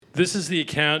This is the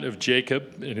account of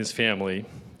Jacob and his family.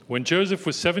 When Joseph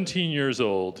was 17 years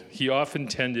old, he often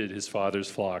tended his father's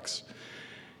flocks.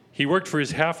 He worked for his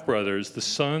half-brothers, the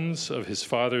sons of his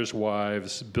father's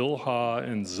wives, Bilhah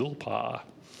and Zilpah.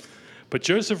 But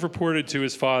Joseph reported to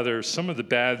his father some of the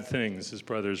bad things his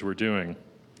brothers were doing.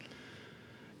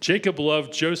 Jacob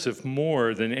loved Joseph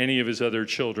more than any of his other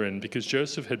children because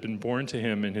Joseph had been born to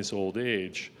him in his old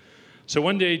age. So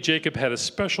one day, Jacob had a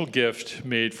special gift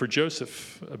made for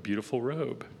Joseph, a beautiful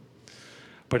robe.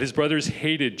 But his brothers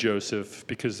hated Joseph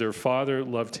because their father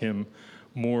loved him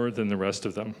more than the rest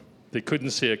of them. They couldn't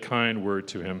say a kind word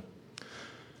to him.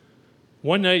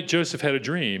 One night, Joseph had a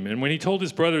dream, and when he told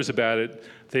his brothers about it,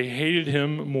 they hated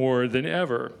him more than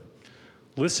ever.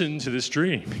 "Listen to this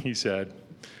dream," he said.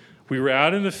 "We were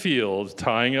out in the field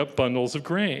tying up bundles of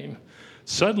grain.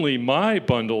 Suddenly, my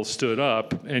bundle stood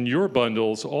up, and your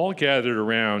bundles all gathered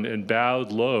around and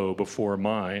bowed low before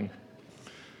mine."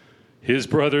 His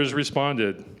brothers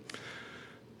responded,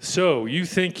 "So, you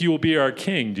think you will be our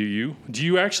king, do you? Do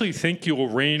you actually think you will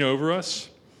reign over us?"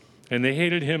 And they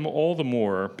hated him all the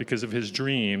more because of his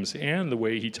dreams and the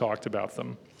way he talked about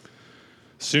them.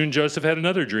 Soon Joseph had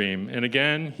another dream, and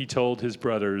again he told his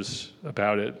brothers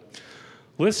about it.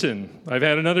 "Listen, I've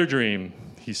had another dream,"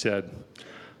 he said.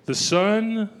 "The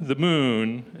sun, the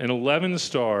moon, and 11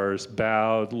 stars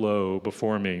bowed low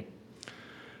before me."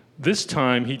 This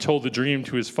time he told the dream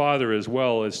to his father as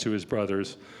well as to his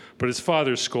brothers, but his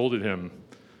father scolded him.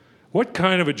 "What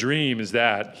kind of a dream is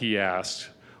that?" he asked.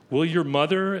 "Will your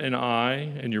mother and I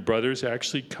and your brothers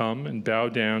actually come and bow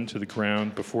down to the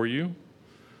ground before you?"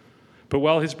 But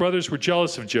while his brothers were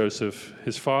jealous of Joseph,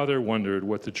 his father wondered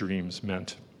what the dreams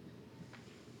meant.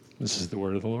 This is the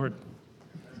word of the Lord.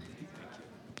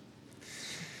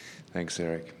 Thanks,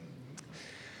 Eric.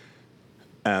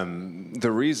 The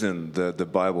reason the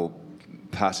Bible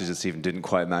passage this evening didn't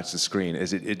quite match the screen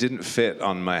is it didn't fit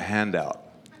on my handout.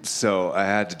 So I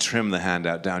had to trim the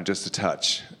handout down just a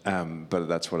touch, but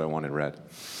that's what I wanted read.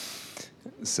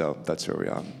 So that's where we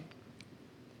are.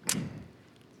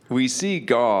 We see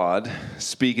God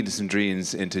speak into some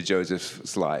dreams into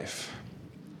Joseph's life.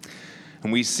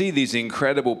 And we see these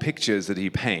incredible pictures that he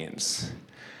paints.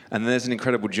 And there's an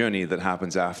incredible journey that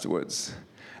happens afterwards.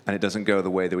 And it doesn't go the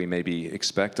way that we maybe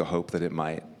expect or hope that it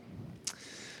might.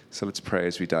 So let's pray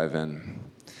as we dive in.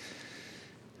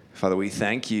 Father, we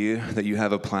thank you that you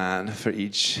have a plan for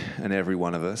each and every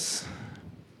one of us.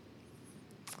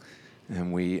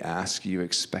 And we ask you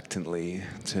expectantly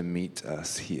to meet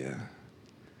us here.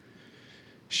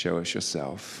 Show us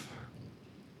yourself.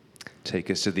 Take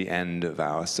us to the end of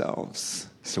ourselves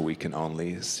so we can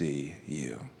only see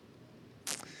you.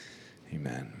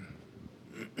 Amen.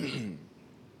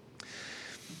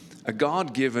 A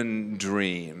God-given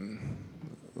dream,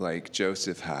 like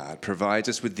Joseph had, provides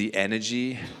us with the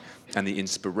energy and the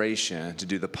inspiration to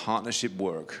do the partnership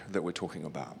work that we're talking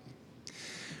about.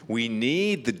 We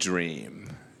need the dream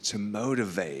to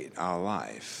motivate our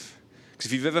life. Because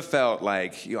if you've ever felt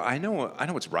like, I know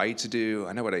what's right to do,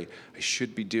 I know what I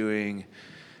should be doing,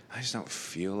 I just don't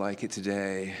feel like it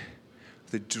today,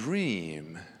 the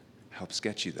dream helps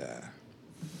get you there.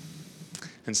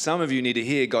 And some of you need to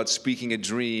hear God speaking a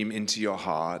dream into your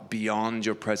heart beyond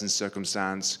your present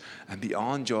circumstance and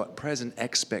beyond your present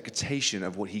expectation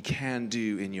of what he can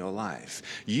do in your life.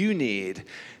 You need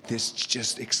this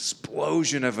just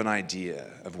explosion of an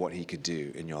idea of what he could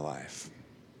do in your life.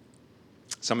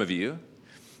 Some of you,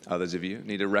 others of you,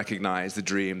 need to recognize the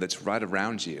dream that's right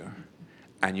around you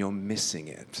and you're missing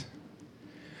it.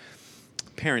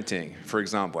 Parenting, for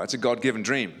example, that's a God-given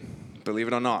dream. Believe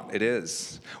it or not, it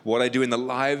is. What I do in the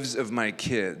lives of my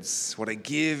kids, what I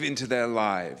give into their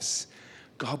lives,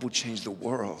 God will change the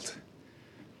world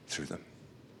through them.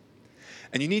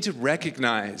 And you need to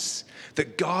recognize the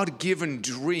God-given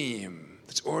dream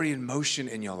that's already in motion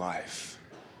in your life.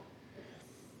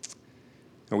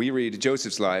 Now, we read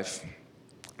Joseph's life,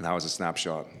 and that was a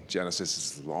snapshot. Genesis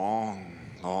is a long,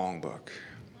 long book.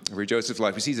 We read Joseph's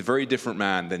life. We see he's a very different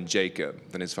man than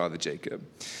his father Jacob.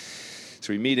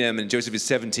 So we meet him, and Joseph is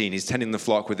 17. He's tending the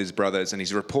flock with his brothers, and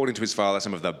he's reporting to his father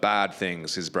some of the bad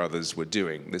things his brothers were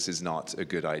doing. This is not a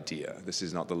good idea. This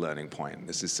is not the learning point.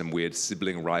 This is some weird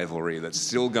sibling rivalry that's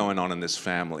still going on in this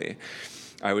family.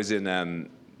 I was in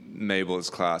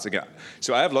Mabel's class. Again,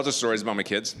 so I have lots of stories about my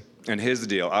kids, and here's the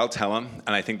deal. I'll tell them,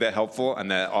 and I think they're helpful, and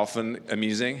they're often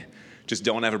amusing. Just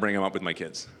don't ever bring them up with my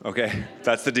kids, okay?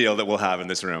 That's the deal that we'll have in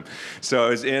this room. So I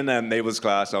was in Mabel's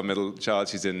class, our middle child.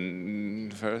 She's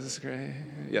in first grade?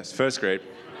 Yes, first grade.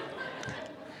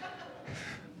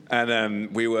 And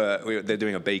they're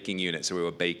doing a baking unit, so we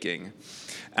were baking.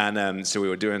 And so we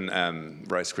were doing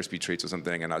Rice Krispie treats or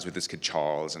something, and I was with this kid,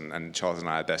 Charles, and Charles and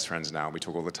I are best friends now. We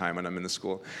talk all the time when I'm in the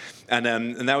school. And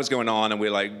that was going on, and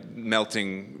we're like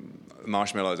melting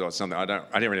marshmallows or something. I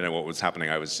didn't really know what was happening.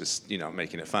 I was just,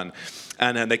 making it fun.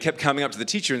 And they kept coming up to the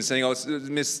teacher and saying, "Oh,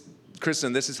 Miss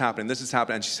Kristen, this is happening.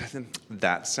 And she said,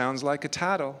 "That sounds like a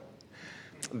tattle.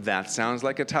 That sounds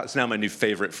like a tattle." It's now my new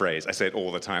favorite phrase. I say it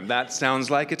all the time. That sounds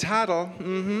like a tattle.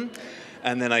 Mm-hmm.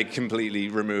 And then I completely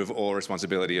remove all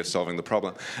responsibility of solving the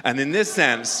problem. And in this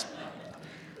sense,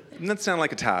 doesn't that sound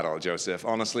like a tattle, Joseph?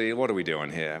 Honestly, what are we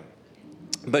doing here?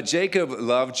 But Jacob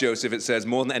loved Joseph, it says,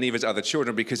 more than any of his other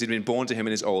children because he'd been born to him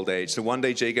in his old age. So one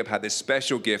day Jacob had this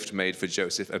special gift made for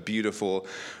Joseph, a beautiful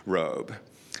robe.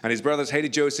 And his brothers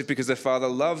hated Joseph because their father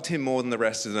loved him more than the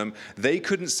rest of them. They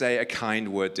couldn't say a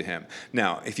kind word to him.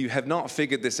 Now, if you have not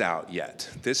figured this out yet,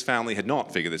 this family had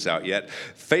not figured this out yet,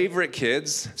 favorite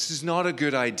kids, this is not a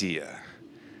good idea.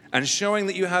 And showing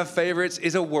that you have favorites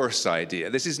is a worse idea.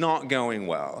 This is not going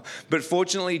well. But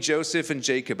fortunately, Joseph and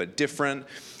Jacob are different.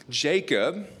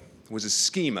 Jacob was a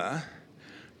schemer.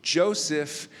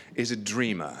 Joseph is a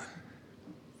dreamer.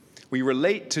 We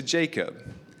relate to Jacob,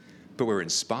 but we're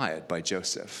inspired by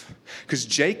Joseph. Because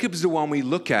Jacob's the one we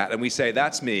look at and we say,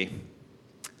 that's me.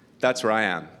 That's where I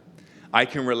am. I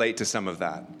can relate to some of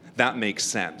that. That makes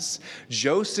sense.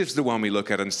 Joseph's the one we look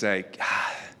at and say,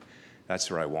 that's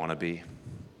where I want to be.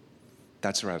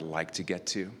 That's where I'd like to get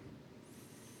to.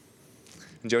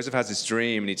 And Joseph has this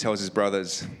dream and he tells his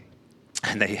brothers,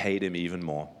 and they hate him even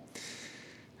more.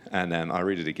 And I'll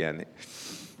read it again.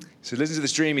 So listen to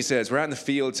this dream. He says, "We're out in the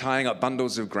field tying up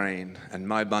bundles of grain, and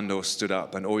my bundle stood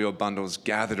up, and all your bundles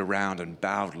gathered around and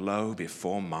bowed low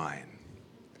before mine."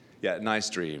 Yeah, nice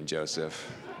dream,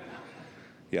 Joseph.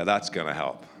 Yeah, that's going to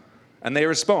help. And they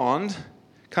respond,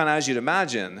 kind of as you'd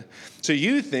imagine. "So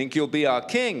you think you'll be our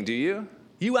king, do you?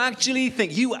 You actually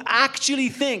think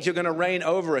you're going to reign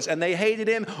over us." And they hated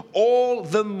him all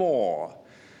the more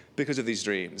because of these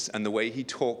dreams and the way he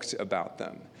talked about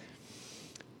them.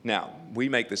 Now, we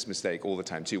make this mistake all the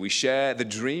time too. We share the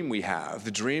dream we have,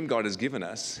 the dream God has given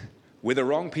us, with the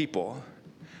wrong people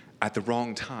at the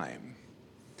wrong time.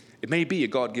 It may be a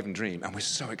God-given dream, and we're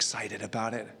so excited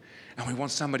about it, and we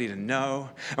want somebody to know,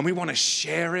 and we want to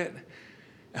share it,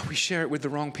 and we share it with the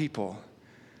wrong people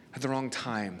at the wrong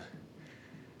time.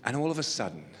 And all of a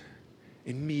sudden,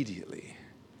 immediately,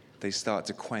 they start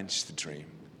to quench the dream,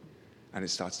 and it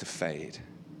starts to fade.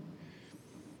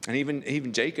 And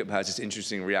even Jacob has this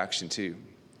interesting reaction too.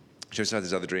 Joseph had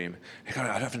this other dream.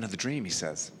 "I have another dream," he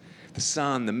says. "The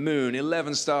sun, the moon,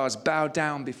 11 stars bow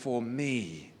down before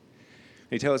me."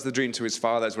 He tells the dream to his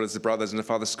father as well as the brothers, and the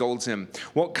father scolds him.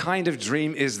 "What kind of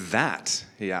dream is that?"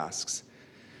 he asks.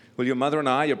 "Will your mother and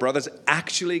I, your brothers,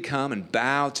 actually come and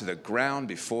bow to the ground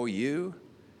before you?"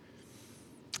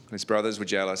 His brothers were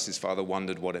jealous. His father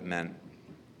wondered what it meant,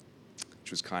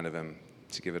 which was kind of him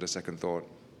to give it a second thought.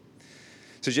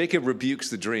 So Jacob rebukes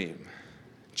the dream.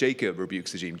 Jacob,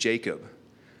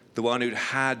 the one who'd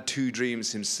had two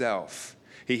dreams himself.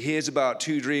 He hears about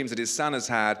two dreams that his son has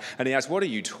had, and he asks, "What are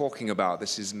you talking about?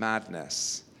 This is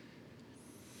madness."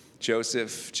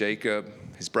 Joseph, Jacob,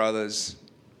 his brothers,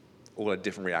 all had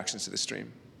different reactions to this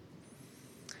dream.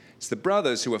 It's the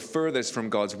brothers who are furthest from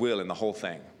God's will in the whole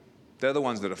thing. They're the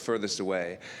ones that are furthest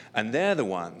away, and they're the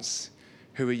ones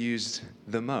who are used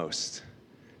the most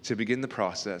to begin the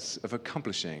process of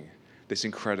accomplishing this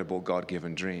incredible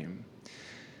God-given dream.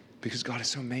 Because God is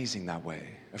so amazing that way.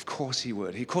 Of course he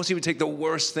would. Of course he would take the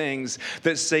worst things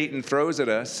that Satan throws at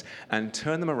us and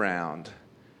turn them around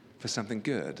for something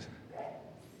good.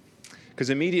 Because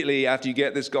immediately after you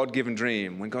get this God-given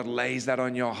dream, when God lays that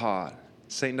on your heart,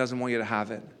 Satan doesn't want you to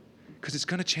have it. Because it's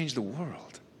going to change the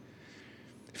world.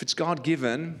 If it's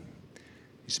God-given,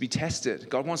 to be tested.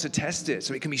 God wants to test it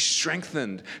so it can be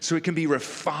strengthened, so it can be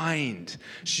refined.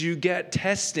 So you get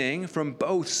testing from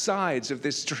both sides of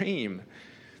this dream.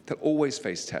 They'll always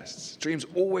face tests. Dreams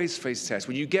always face tests.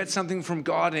 When you get something from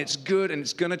God and it's good and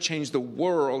it's going to change the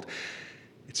world,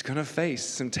 it's going to face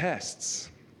some tests.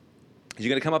 You're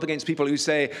going to come up against people who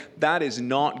say, that is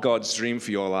not God's dream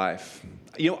for your life.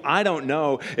 I don't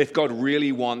know if God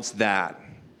really wants that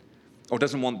or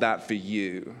doesn't want that for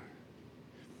you.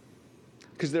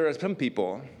 Because there are some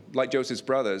people, like Joseph's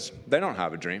brothers, they don't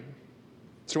have a dream.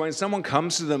 So when someone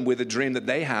comes to them with a dream that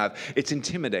they have, it's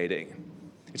intimidating.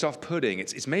 It's off-putting.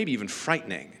 It's maybe even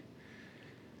frightening.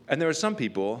 And there are some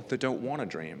people that don't want a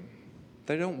dream.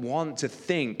 They don't want to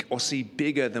think or see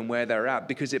bigger than where they're at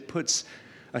because it puts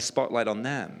a spotlight on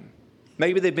them.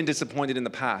 Maybe they've been disappointed in the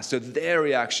past, so their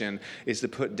reaction is to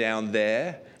put down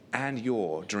their and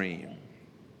your dream.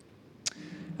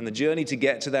 And the journey to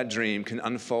get to that dream can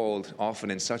unfold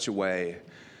often in such a way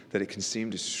that it can seem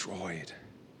destroyed,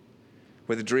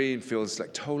 where the dream feels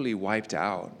like totally wiped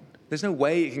out. There's no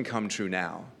way it can come true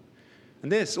now.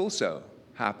 And this also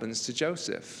happens to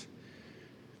Joseph.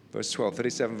 Verse 12,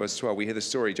 37, verse 12, we hear the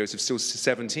story. Joseph's still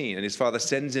 17, and his father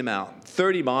sends him out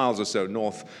 30 miles or so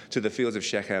north to the fields of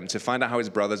Shechem to find out how his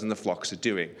brothers and the flocks are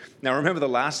doing. Now, remember the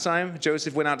last time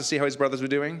Joseph went out to see how his brothers were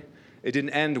doing? It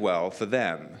didn't end well for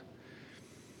them.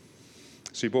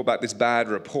 So he brought back this bad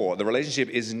report. The relationship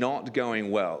is not going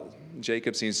well.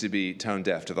 Jacob seems to be tone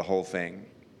deaf to the whole thing.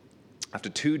 After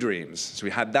 2 dreams, so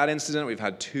we had that incident, we've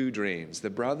had 2 dreams. The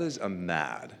brothers are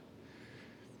mad.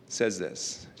 It says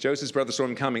this, Joseph's brothers saw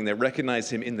him coming. They recognized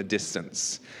him in the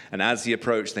distance. And as he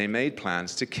approached, they made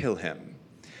plans to kill him.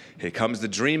 Here comes the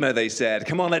dreamer, they said.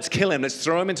 Come on, let's kill him. Let's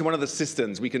throw him into one of the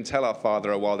cisterns. We can tell our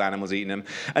father a wild animal's eaten him.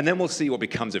 And then we'll see what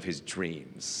becomes of his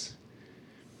dreams.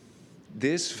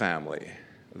 This family,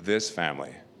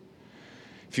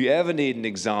 if you ever need an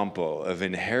example of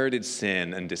inherited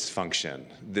sin and dysfunction,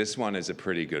 this one is a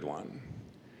pretty good one.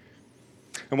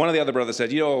 And one of the other brothers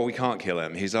said, we can't kill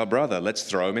him. He's our brother. Let's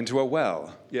throw him into a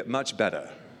well. Yet much better.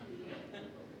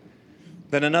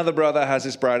 Then another brother has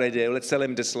this bright idea. Let's sell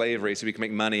him into slavery so we can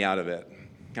make money out of it.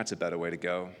 That's a better way to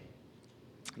go.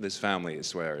 This family, I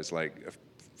swear, is like a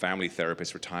family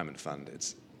therapist retirement fund.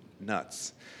 It's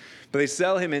nuts. But they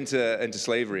sell him into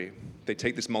slavery. They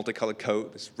take this multicolored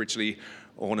coat, this richly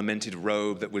ornamented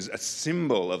robe that was a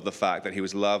symbol of the fact that he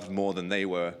was loved more than they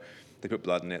were. They put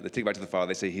blood in it. They take it back to the father.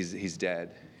 They say he's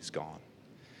dead. He's gone.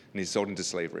 And he's sold into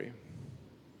slavery.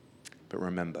 But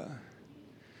remember,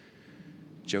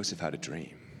 Joseph had a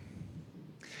dream.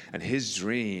 And his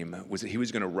dream was that he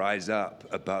was going to rise up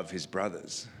above his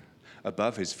brothers,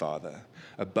 above his father,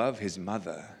 above his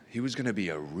mother. He was going to be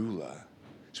a ruler.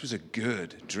 This was a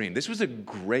good dream. This was a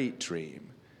great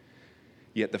dream.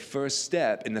 Yet the first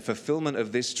step in the fulfillment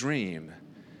of this dream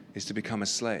is to become a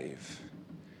slave.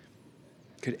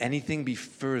 Could anything be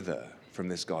further from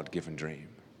this God-given dream?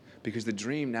 Because the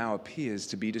dream now appears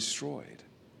to be destroyed.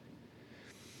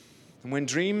 And when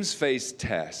dreams face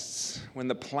tests, when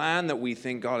the plan that we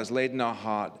think God has laid in our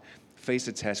heart face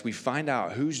a test, we find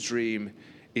out whose dream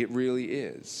it really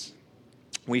is.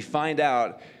 We find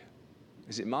out,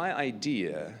 is it my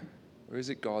idea or is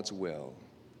it God's will?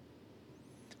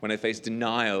 When I face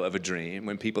denial of a dream,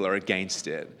 when people are against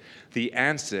it, the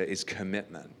answer is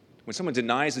commitment. When someone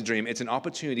denies the dream, it's an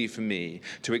opportunity for me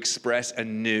to express a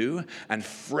new and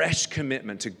fresh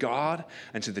commitment to God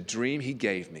and to the dream He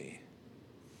gave me.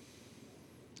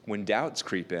 When doubts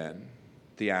creep in,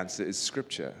 the answer is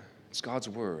Scripture. It's God's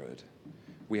Word.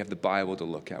 We have the Bible to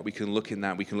look at. We can look in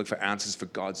that. We can look for answers for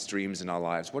God's dreams in our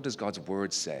lives. What does God's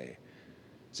Word say?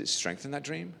 Does it strengthen that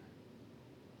dream?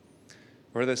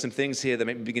 Or are there some things here that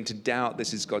make me begin to doubt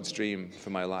this is God's dream for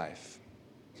my life?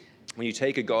 When you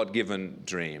take a God-given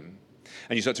dream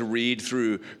and you start to read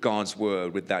through God's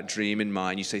Word with that dream in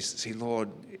mind, you say, Lord,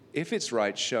 if it's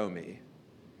right, show me.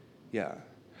 Yeah.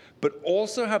 But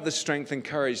also have the strength and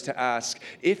courage to ask,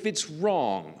 if it's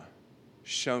wrong,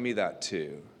 show me that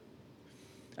too.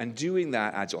 And doing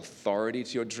that adds authority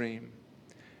to your dream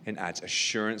and adds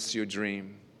assurance to your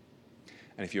dream.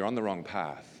 And if you're on the wrong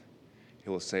path, He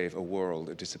will save a world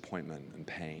of disappointment and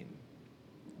pain.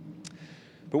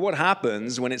 But what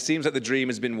happens when it seems like the dream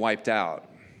has been wiped out?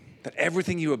 That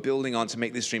everything you were building on to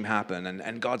make this dream happen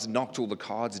and God's knocked all the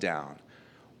cards down.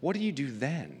 What do you do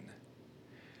then?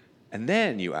 And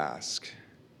then you ask,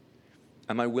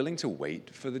 am I willing to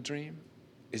wait for the dream?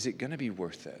 Is it going to be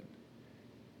worth it?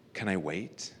 Can I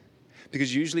wait?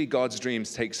 Because usually God's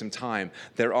dreams take some time.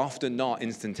 They're often not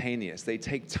instantaneous. They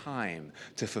take time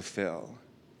to fulfill.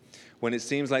 When it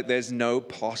seems like there's no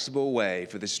possible way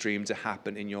for this dream to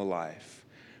happen in your life,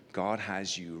 God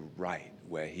has you right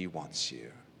where He wants you.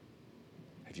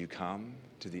 Have you come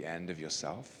to the end of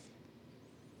yourself?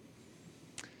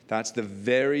 That's the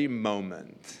very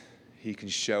moment He can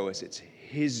show us it's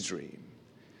His dream,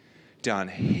 done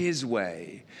His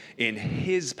way, in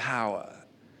His power,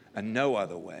 and no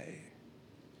other way.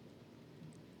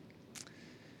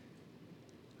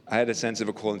 I had a sense of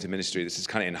a call into ministry. This is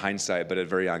kind of in hindsight, but at a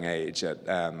very young age.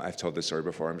 I've told this story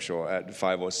before, I'm sure. At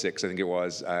 5 or 6, I think it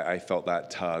was, I felt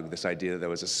that tug, this idea that there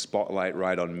was a spotlight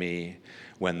right on me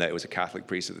when it was a Catholic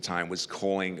priest at the time, was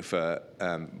calling for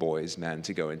men,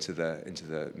 to go into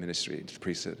the ministry, into the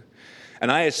priesthood.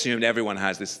 And I assumed everyone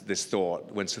has this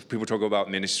thought. When people talk about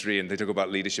ministry and they talk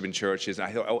about leadership in churches,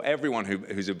 I thought, everyone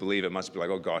who's a believer must be like,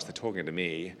 oh gosh, they're talking to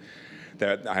me.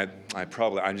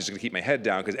 I'm just going to keep my head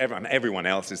down because everyone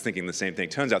else is thinking the same thing.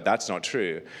 Turns out that's not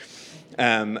true.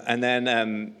 And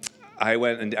then I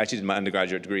went and actually did my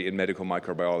undergraduate degree in medical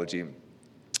microbiology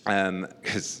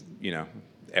because,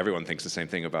 everyone thinks the same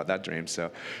thing about that dream, so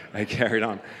I carried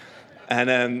on.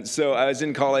 And so I was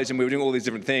in college, and we were doing all these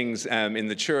different things in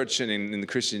the church and in the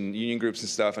Christian union groups and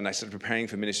stuff, and I started preparing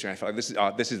for ministry, and I felt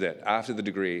like this is it. After the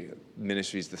degree,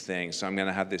 ministry is the thing, so I'm going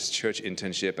to have this church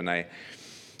internship, and I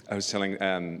was telling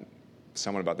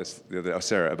someone about this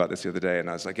Sarah about this the other day, and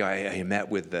I was like, I met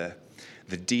with the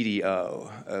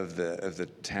DDO of the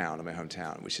town, of my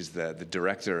hometown, which is the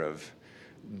director of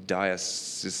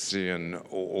diocesan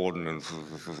ordinance,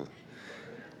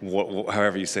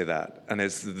 however you say that. And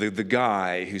it's the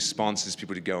guy who sponsors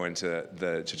people to go into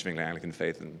the Church of England Anglican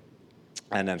faith.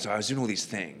 And so I was doing all these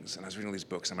things, and I was reading all these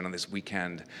books. I went on this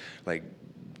weekend,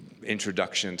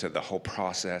 introduction to the whole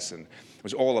process, and it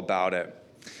was all about it,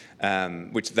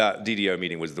 which that DDO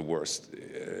meeting was the worst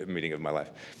meeting of my life.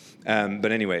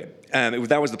 But anyway,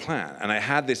 that was the plan. And I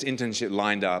had this internship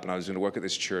lined up, and I was going to work at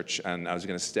this church, and I was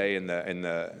going to stay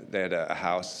they had a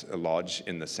house, a lodge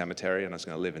in the cemetery, and I was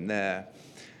going to live in there,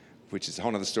 which is a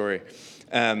whole other story.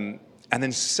 And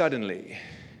then suddenly,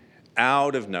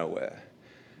 out of nowhere,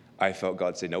 I felt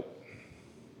God say, nope,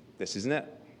 this isn't it.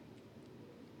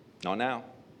 Not now.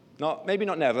 Maybe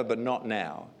not never, but not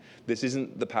now. This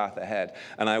isn't the path ahead.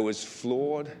 And I was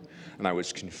floored, and I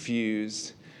was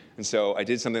confused. And so I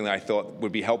did something that I thought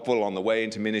would be helpful on the way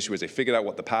into ministry, was I figured out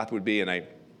what the path would be, and I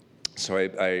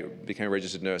became a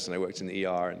registered nurse, and I worked in the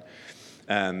ER,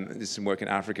 and did some work in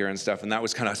Africa and stuff, and that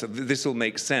was kind of, so this will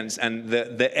make sense. And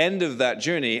the end of that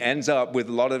journey ends up with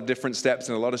a lot of different steps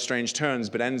and a lot of strange turns,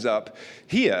 but ends up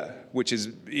here, which is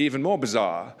even more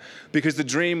bizarre, because the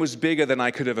dream was bigger than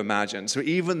I could have imagined. So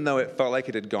even though it felt like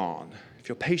it had gone, if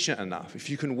you're patient enough, if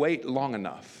you can wait long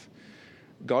enough,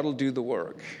 God will do the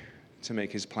work to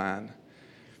make his plan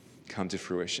come to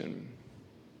fruition.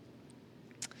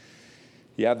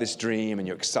 You have this dream, and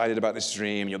you're excited about this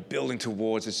dream, and you're building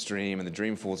towards this dream, and the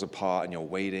dream falls apart, and you're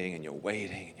waiting, and you're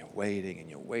waiting, and you're waiting, and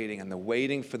you're waiting, and the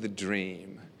waiting for the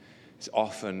dream is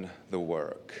often the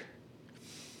work.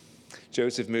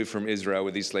 Joseph moved from Israel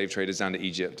with these slave traders down to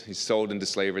Egypt. He's sold into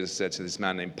slavery, as I said, to this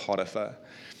man named Potiphar.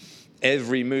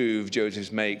 Every move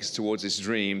Joseph makes towards this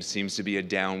dream seems to be a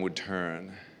downward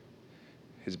turn.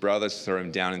 His brothers throw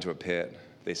him down into a pit.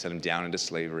 They send him down into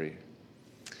slavery.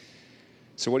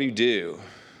 So what do you do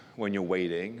when you're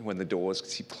waiting, when the doors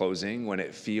keep closing, when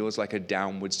it feels like a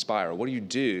downward spiral? What do you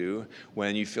do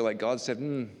when you feel like God said,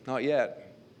 not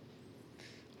yet?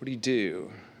 What do you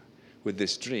do with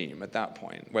this dream at that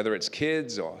point? Whether it's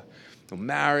kids or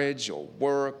marriage or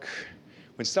work,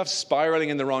 when stuff's spiraling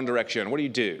in the wrong direction, what do you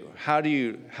do? How do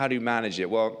you manage it?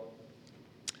 Well,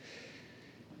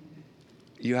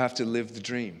 you have to live the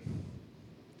dream.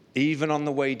 Even on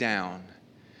the way down,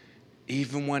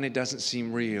 even when it doesn't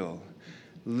seem real,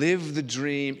 live the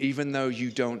dream even though you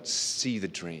don't see the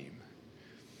dream.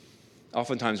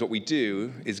 Oftentimes what we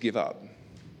do is give up.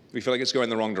 We feel like it's going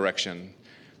the wrong direction.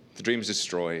 The dream is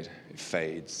destroyed. It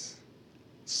fades.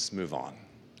 Let's move on.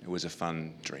 It was a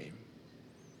fun dream.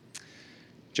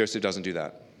 Joseph doesn't do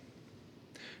that.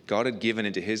 God had given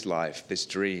into his life this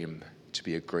dream to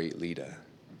be a great leader.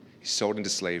 He's sold into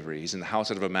slavery. He's in the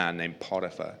household of a man named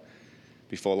Potiphar.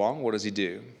 Before long, what does he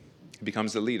do? He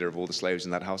becomes the leader of all the slaves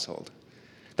in that household.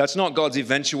 That's not God's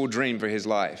eventual dream for his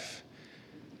life.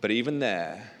 But even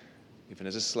there, even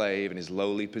as a slave in his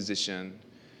lowly position,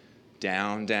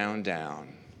 down, down,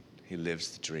 down, he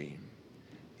lives the dream,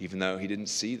 even though he didn't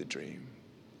see the dream.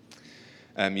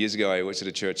 Years ago, I worked at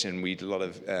a church, and we did a lot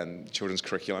of children's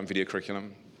curriculum, video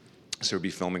curriculum. So we'd be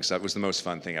filming stuff. It was the most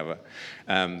fun thing ever.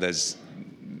 There's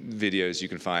videos you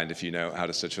can find, if you know how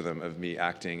to search for them, of me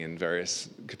acting in various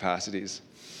capacities.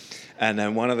 And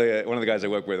then one of the guys I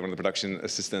worked with, one of the production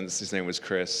assistants, his name was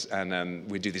Chris,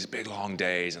 and we'd do these big long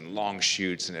days and long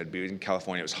shoots, and it'd be in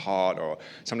California, it was hot, or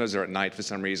sometimes they're at night for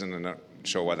some reason, I'm not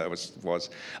sure why that was.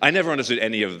 I never understood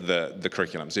any of the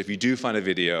curriculum, so if you do find a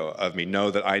video of me, know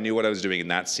that I knew what I was doing in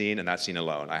that scene and that scene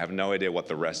alone. I have no idea what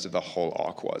the rest of the whole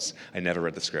arc was. I never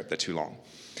read the script, they're too long.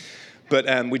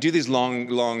 But we do these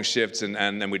long shifts, and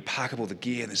then we'd pack up all the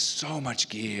gear. There's so much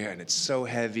gear, and it's so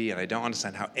heavy, and I don't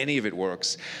understand how any of it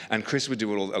works. And Chris would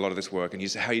do a lot of this work, and he'd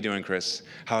say, "How you doing, Chris?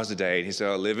 How's the day?" And he'd say,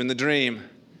 "Oh, living the dream.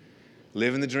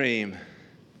 Living the dream."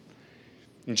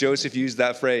 And Joseph used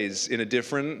that phrase in a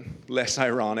different, less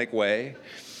ironic way.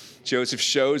 Joseph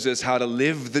shows us how to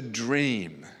live the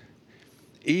dream,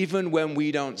 even when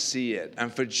we don't see it.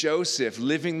 And for Joseph,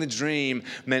 living the dream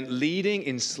meant leading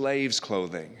in slave's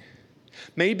clothing.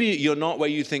 Maybe you're not where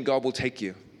you think God will take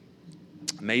you.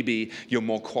 Maybe you're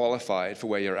more qualified for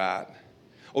where you're at.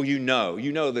 Or you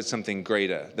know there's something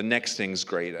greater. The next thing's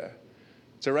greater.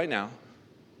 So right now,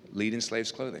 lead in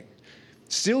slaves' clothing.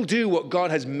 Still do what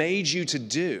God has made you to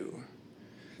do.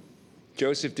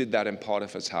 Joseph did that in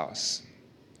Potiphar's house.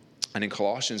 And in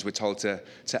Colossians, we're told to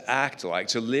act like,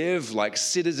 to live like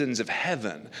citizens of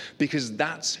heaven, because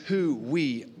that's who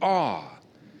we are.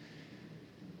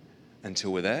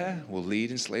 Until we're there, we'll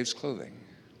lead in slaves' clothing.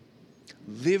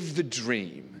 Live the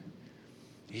dream,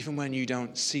 even when you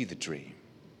don't see the dream.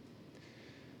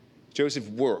 Joseph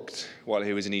worked while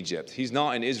he was in Egypt. He's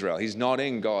not in Israel. He's not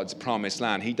in God's promised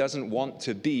land. He doesn't want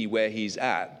to be where he's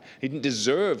at. He didn't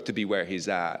deserve to be where he's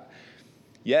at.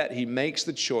 Yet he makes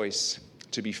the choice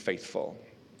to be faithful.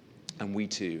 And we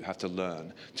too have to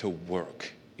learn to work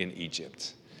in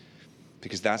Egypt,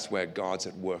 because that's where God's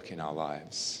at work in our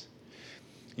lives.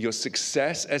 Your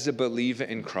success as a believer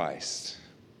in Christ,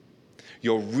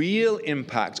 your real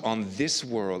impact on this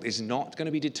world is not going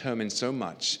to be determined so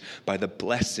much by the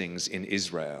blessings in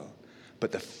Israel,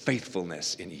 but the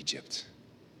faithfulness in Egypt.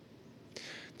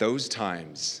 Those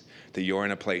times that you're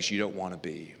in a place you don't want to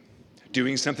be,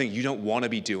 doing something you don't want to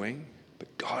be doing,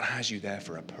 but God has you there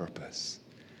for a purpose.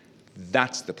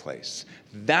 That's the place.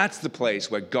 That's the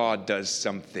place where God does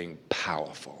something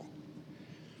powerful.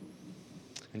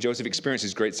 And Joseph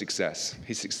experiences great success.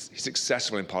 He's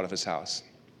successful in Potiphar's house.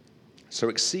 So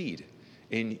exceed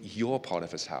in your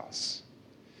Potiphar's house.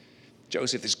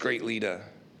 Joseph, this great leader,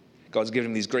 God's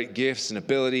given him these great gifts and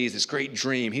abilities, this great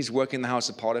dream. He's working in the house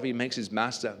of Potiphar. He makes his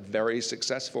master very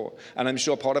successful. And I'm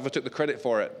sure Potiphar took the credit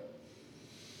for it.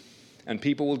 And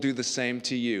people will do the same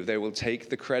to you. They will take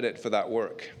the credit for that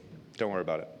work. Don't worry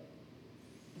about it.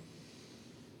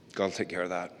 God will take care of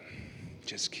that.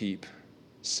 Just keep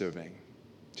serving.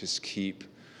 Just keep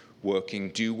working.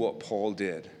 Do what Paul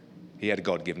did. He had a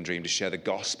God-given dream to share the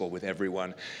gospel with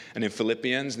everyone. And in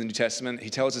Philippians, in the New Testament,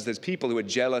 he tells us there's people who are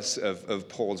jealous of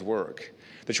Paul's work.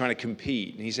 They're trying to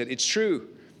compete. And he said, it's true.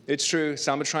 It's true.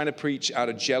 Some are trying to preach out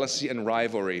of jealousy and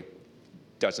rivalry.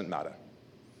 Doesn't matter.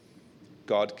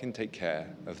 God can take care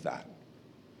of that.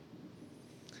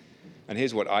 And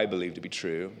here's what I believe to be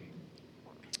true,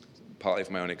 partly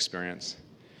from my own experience.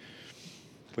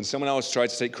 When someone else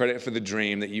tries to take credit for the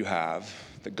dream that you have,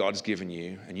 that God's given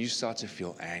you, and you start to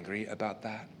feel angry about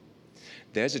that,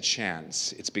 there's a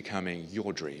chance it's becoming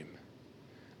your dream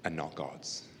and not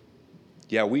God's.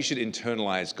 Yeah, we should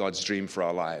internalize God's dream for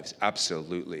our lives.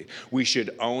 Absolutely. We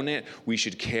should own it. We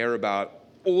should care about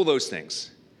all those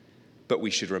things. But we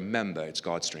should remember it's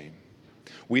God's dream.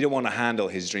 We don't want to handle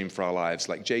his dream for our lives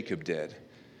like Jacob did.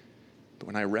 But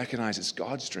when I recognize it's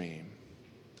God's dream,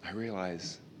 I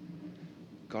realize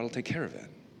God will take care of it.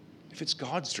 If it's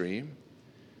God's dream,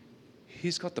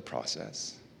 he's got the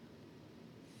process.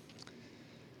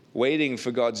 Waiting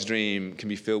for God's dream can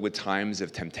be filled with times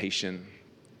of temptation.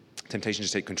 Temptation to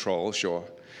take control, sure.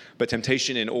 But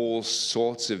temptation in all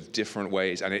sorts of different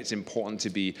ways. And it's important to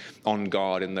be on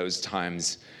guard in those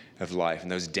times of life, and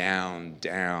those down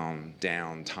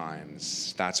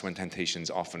times. That's when temptations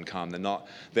often come.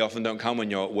 They often don't come when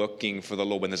you're working for the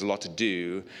Lord, when there's a lot to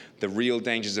do. The real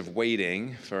dangers of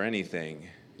waiting for anything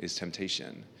is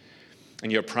temptation.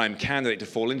 And you're a prime candidate to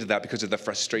fall into that because of the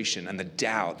frustration and the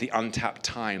doubt, the untapped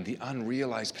time, the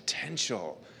unrealized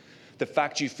potential, the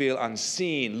fact you feel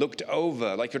unseen, looked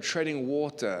over, like you're treading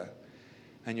water,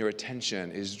 and your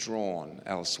attention is drawn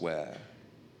elsewhere.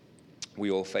 We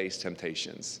all face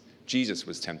temptations. Jesus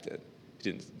was tempted.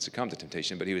 He didn't succumb to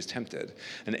temptation, but he was tempted.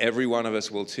 And every one of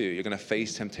us will too. You're going to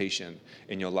face temptation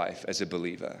in your life as a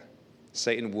believer.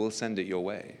 Satan will send it your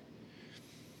way.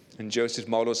 And Joseph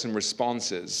models some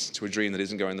responses to a dream that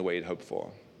isn't going the way he'd hoped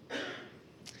for.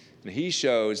 And he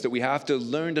shows that we have to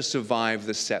learn to survive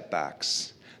the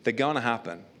setbacks. They're going to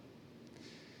happen.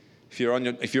 If you're on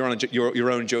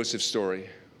your own Joseph story,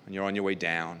 and you're on your way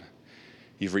down,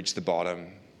 you've reached the bottom,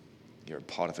 you're at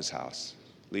Potiphar's house,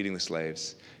 leading the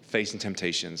slaves, facing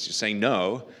temptations. You're saying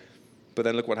no, but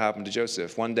then look what happened to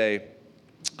Joseph. One day,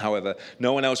 however,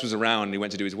 no one else was around, and he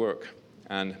went to do his work.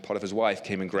 And Potiphar's wife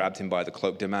came and grabbed him by the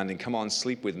cloak, demanding, "Come on,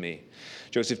 sleep with me."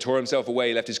 Joseph tore himself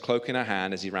away, left his cloak in her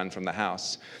hand as he ran from the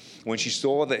house. When she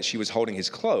saw that she was holding his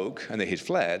cloak and that he'd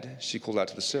fled, she called out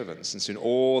to the servants. And soon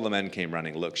all the men came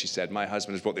running. "Look," she said, "my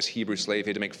husband has brought this Hebrew slave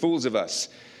here to make fools of us.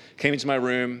 Came into my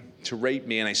room to rape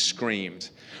me, and I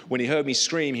screamed. When he heard me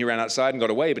scream, he ran outside and got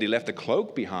away, but he left the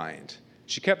cloak behind."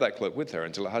 She kept that cloak with her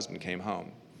until her husband came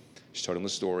home. She told him the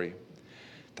story.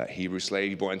 "That Hebrew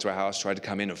slave you brought into our house tried to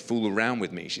come in and fool around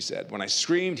with me," she said. "When I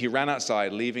screamed, he ran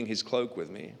outside, leaving his cloak with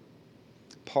me."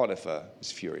 Potiphar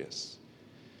is furious.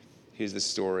 Here's the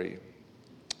story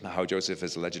about how Joseph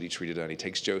has allegedly treated her. And he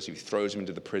takes Joseph, he throws him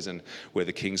into the prison where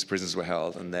the king's prisoners were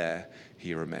held, and there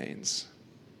he remains.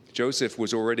 Joseph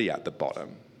was already at the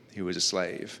bottom. He was a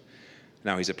slave.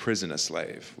 Now he's a prisoner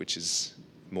slave, which is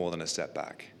more than a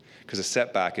setback. Because a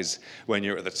setback is when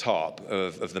you're at the top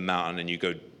of the mountain and you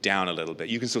go down a little bit.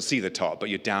 You can still see the top, but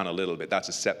you're down a little bit. That's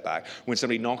a setback. When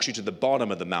somebody knocks you to the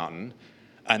bottom of the mountain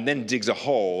and then digs a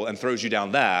hole and throws you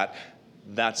down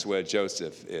that's where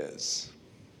Joseph is.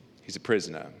 He's a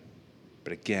prisoner.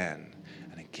 But again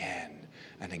and again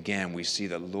and again, we see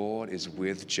the Lord is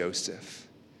with Joseph.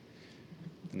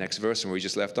 The next verse, where we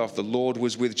just left off, the Lord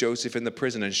was with Joseph in the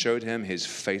prison and showed him his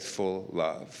faithful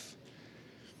love.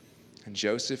 And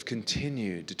Joseph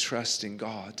continued to trust in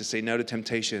God, to say no to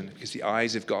temptation, because the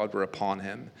eyes of God were upon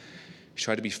him. He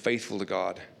tried to be faithful to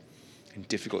God in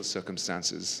difficult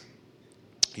circumstances.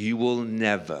 You will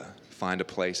never find a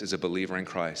place as a believer in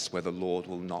Christ where the Lord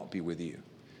will not be with you.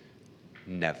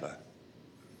 Never.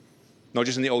 Not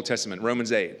just in the Old Testament.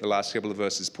 Romans 8, the last couple of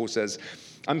verses, Paul says,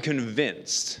 I am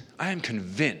convinced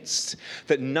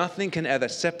that nothing can ever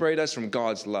separate us from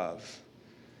God's love.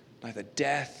 Neither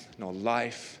death nor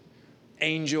life,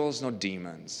 angels nor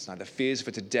demons, neither fears for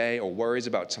today or worries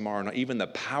about tomorrow, not even the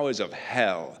powers of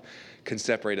hell can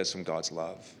separate us from God's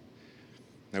love.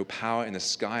 No power in the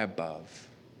sky above,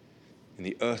 in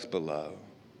the earth below.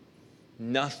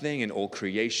 Nothing in all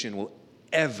creation will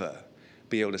ever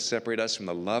be able to separate us from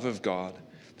the love of God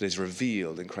that is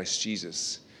revealed in Christ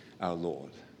Jesus, our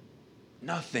Lord.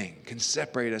 Nothing can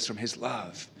separate us from his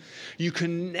love. You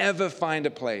can never find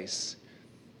a place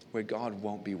where God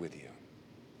won't be with you.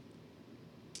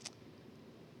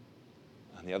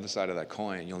 On the other side of that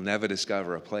coin, you'll never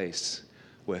discover a place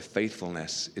where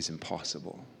faithfulness is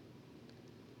impossible.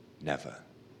 Never.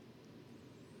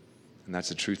 And that's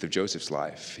the truth of Joseph's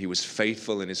life. He was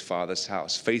faithful in his father's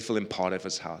house, faithful in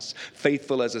Potiphar's house,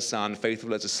 faithful as a son,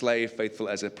 faithful as a slave, faithful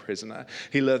as a prisoner.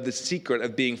 He learned the secret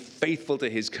of being faithful to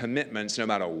his commitments no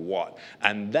matter what.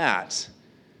 And that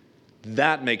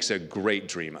makes a great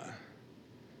dreamer.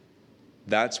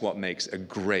 That's what makes a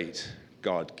great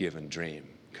God-given dream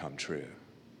come true.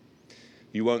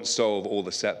 You won't solve all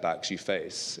the setbacks you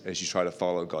face as you try to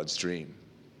follow God's dream.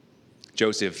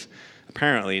 Joseph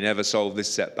apparently never solved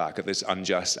this setback of this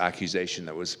unjust accusation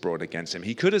that was brought against him.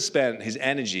 He could have spent his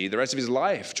energy, the rest of his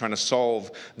life, trying to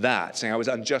solve that, saying, I was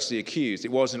unjustly accused.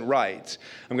 It wasn't right.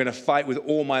 I'm going to fight with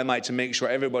all my might to make sure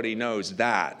everybody knows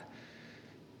that.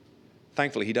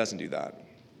 Thankfully, he doesn't do that.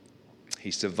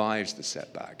 He survives the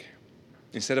setback.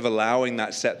 Instead of allowing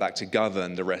that setback to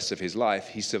govern the rest of his life,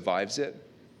 he survives it,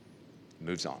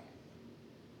 moves on.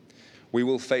 We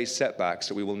will face setbacks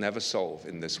that we will never solve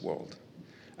in this world.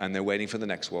 And they're waiting for the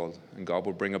next world. And God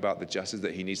will bring about the justice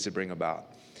that he needs to bring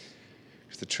about.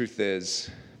 Because the truth is,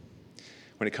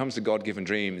 when it comes to God-given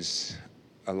dreams,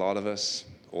 a lot of us,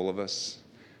 all of us,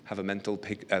 have a mental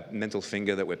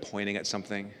finger that we're pointing at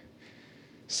something,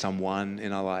 someone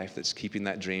in our life that's keeping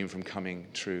that dream from coming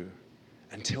true.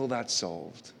 Until that's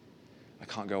solved, I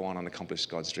can't go on and accomplish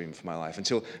God's dream for my life.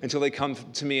 Until they come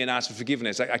to me and ask for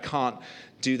forgiveness, I can't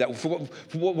do that. For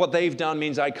what they've done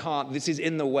means I can't. This is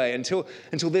in the way. Until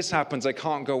this happens, I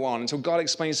can't go on. Until God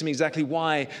explains to me exactly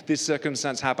why this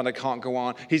circumstance happened, I can't go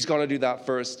on. He's got to do that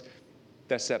first.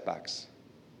 They're setbacks.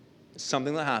 It's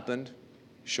something that happened,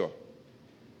 sure.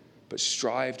 But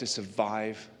strive to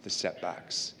survive the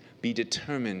setbacks. Be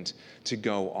determined to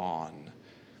go on.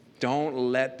 Don't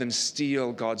let them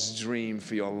steal God's dream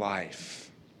for your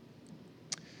life.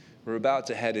 We're about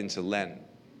to head into Lent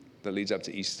that leads up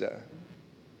to Easter.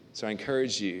 So I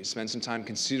encourage you, spend some time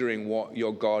considering what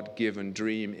your God-given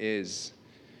dream is.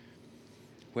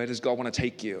 Where does God want to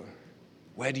take you?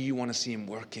 Where do you want to see him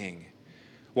working?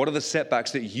 What are the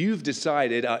setbacks that you've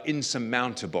decided are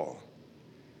insurmountable?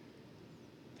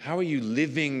 How are you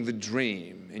living the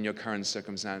dream in your current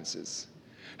circumstances?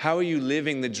 How are you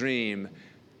living the dream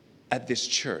at this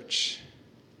church?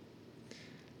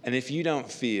 And if you don't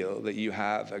feel that you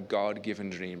have a God-given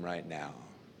dream right now,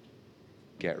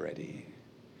 get ready.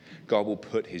 God will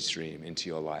put his dream into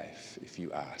your life if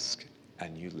you ask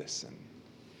and you listen.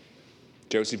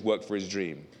 Joseph worked for his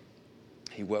dream.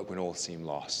 He worked when all seemed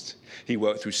lost. He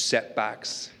worked through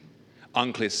setbacks,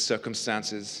 unclear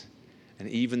circumstances, and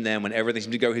even then when everything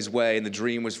seemed to go his way and the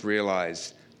dream was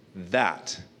realized,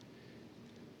 that's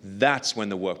when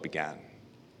the work began.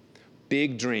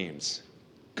 Big dreams,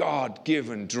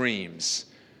 God-given dreams,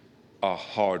 are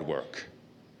hard work.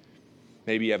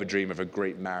 Maybe you have a dream of a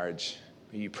great marriage.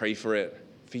 You pray for it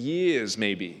for years,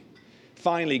 maybe.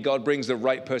 Finally, God brings the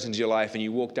right person into your life and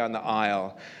you walk down the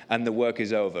aisle and the work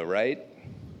is over, right?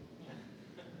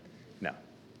 No.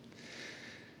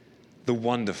 The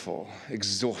wonderful,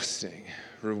 exhausting,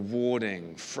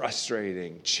 rewarding,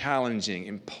 frustrating, challenging,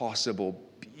 impossible,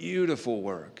 beautiful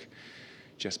work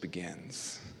just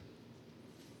begins.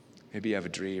 Maybe you have a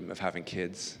dream of having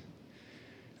kids.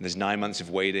 And there's 9 months of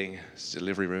waiting, there's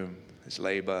delivery room, there's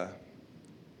labor.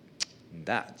 And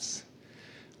that's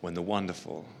when the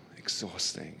wonderful,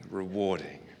 exhausting,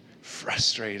 rewarding,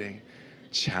 frustrating,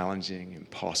 challenging,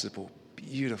 impossible,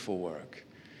 beautiful work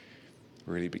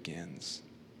really begins.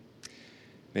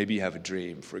 Maybe you have a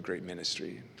dream for a great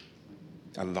ministry,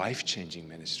 a life-changing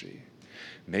ministry.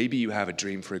 Maybe you have a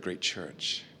dream for a great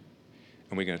church.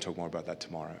 And we're going to talk more about that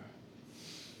tomorrow.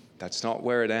 That's not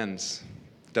where it ends.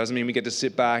 It doesn't mean we get to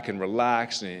sit back and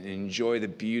relax and enjoy the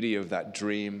beauty of that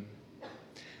dream.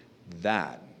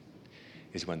 That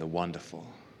is when the wonderful,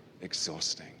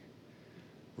 exhausting,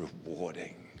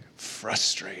 rewarding,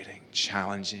 frustrating,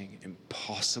 challenging,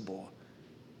 impossible,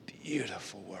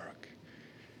 beautiful work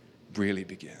really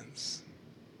begins.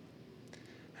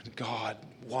 And God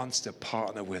wants to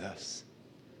partner with us,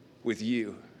 with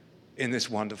you, in this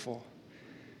wonderful,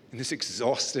 in this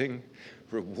exhausting,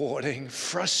 rewarding,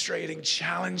 frustrating,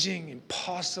 challenging,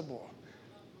 impossible,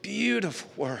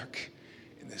 beautiful work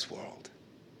in this world.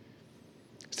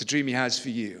 It's the dream he has for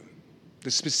you. The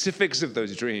specifics of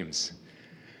those dreams,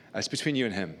 it's between you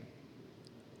and him.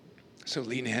 So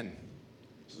lean in,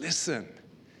 listen,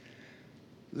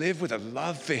 live with a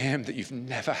love for him that you've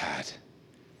never had.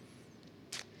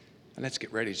 And let's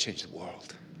get ready to change the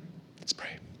world. Let's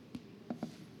pray.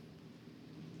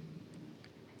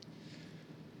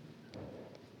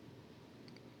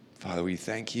 Father, we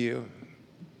thank you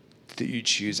that you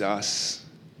choose us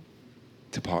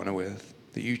to partner with,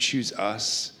 that you choose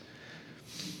us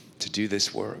to do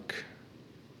this work.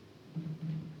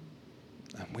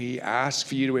 And we ask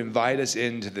for you to invite us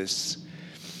into this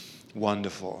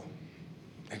wonderful,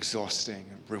 exhausting,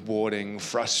 rewarding,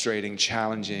 frustrating,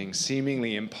 challenging,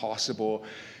 seemingly impossible,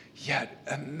 yet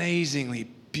amazingly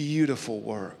beautiful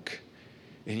work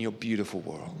in your beautiful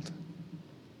world.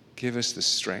 Give us the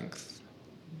strength.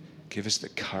 Give us the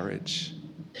courage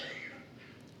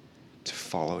to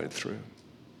follow it through.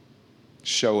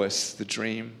 Show us the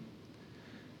dream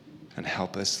and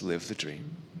help us live the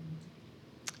dream.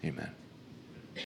 Amen.